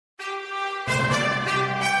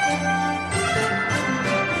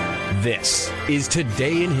This is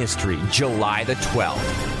Today in History, July the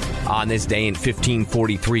 12th. On this day in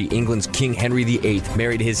 1543, England's King Henry VIII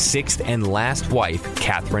married his sixth and last wife,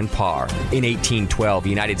 Catherine Parr. In 1812,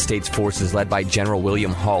 United States forces led by General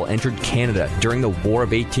William Hull entered Canada during the War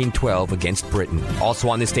of 1812 against Britain. Also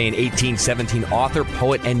on this day in 1817, author,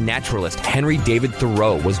 poet, and naturalist Henry David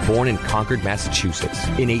Thoreau was born in Concord, Massachusetts.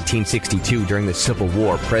 In 1862, during the Civil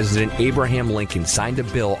War, President Abraham Lincoln signed a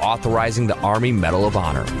bill authorizing the Army Medal of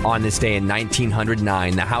Honor. On this day in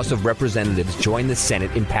 1909, the House of Representatives joined the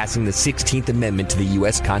Senate in passing the 16th Amendment to the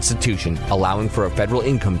U.S. Constitution, allowing for a federal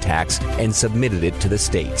income tax, and submitted it to the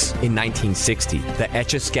states. In 1960, the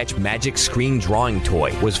Etch-a-Sketch magic screen drawing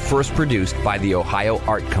toy was first produced by the Ohio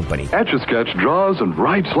Art Company. Etch-a-Sketch draws and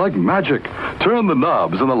writes like magic. Turn the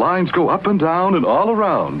knobs and the lines go up and down and all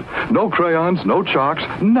around. No crayons, no chalks,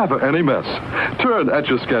 never any mess. Turn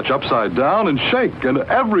Etch-a-Sketch upside down and shake and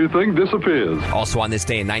everything disappears. Also on this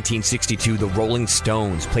day in 1962, the Rolling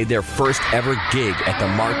Stones played their first ever gig at the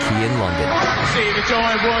Marquee in London. See, the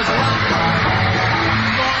joy was going round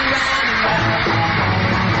and round.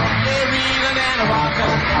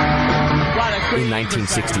 In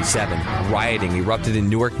 1967, rioting erupted in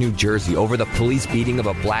Newark, New Jersey over the police beating of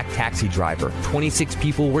a black taxi driver. 26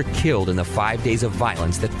 people were killed in the 5 days of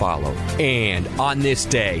violence that followed. And on this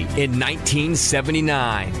day, in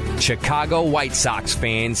 1979, Chicago White Sox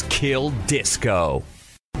fans killed disco.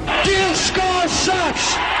 Disco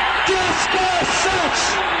sucks! Disco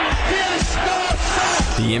sucks!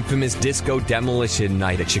 The infamous Disco Demolition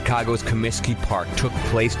Night at Chicago's Comiskey Park took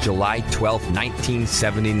place July 12,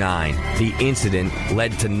 1979. The incident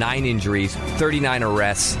led to 9 injuries, 39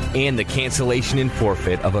 arrests, and the cancellation and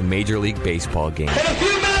forfeit of a Major League Baseball game. In a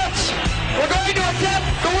few minutes, we're going to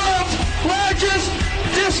attempt the world's largest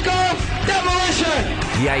disco demolition.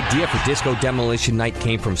 The idea for Disco Demolition Night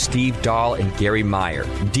came from Steve Dahl and Gary Meyer,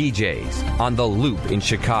 DJs on The Loop in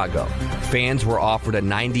Chicago. Fans were offered a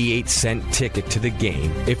 98-cent ticket to the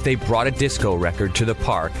game if they brought a disco record to the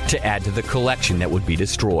park to add to the collection that would be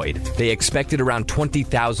destroyed. They expected around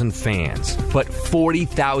 20,000 fans, but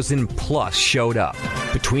 40,000 plus showed up.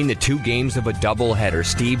 Between the 2 games of a doubleheader,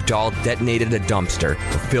 Steve Dahl detonated a dumpster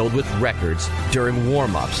filled with records during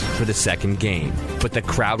warm-ups for the second game. But the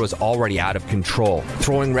crowd was already out of control,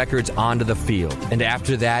 throwing records onto the field. And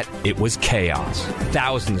after that, it was chaos.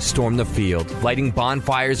 Thousands stormed the field, lighting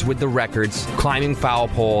bonfires with the records, climbing foul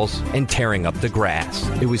poles, and tearing up the grass.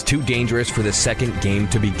 It was too dangerous for the second game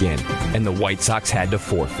to begin, and the White Sox had to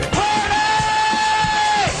forfeit.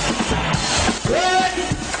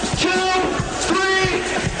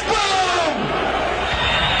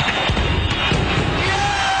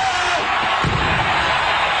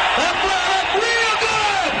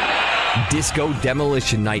 Disco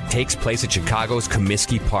Demolition Night takes place at Chicago's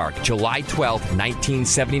Comiskey Park, July 12,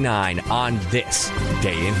 1979, on this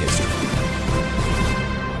day in history.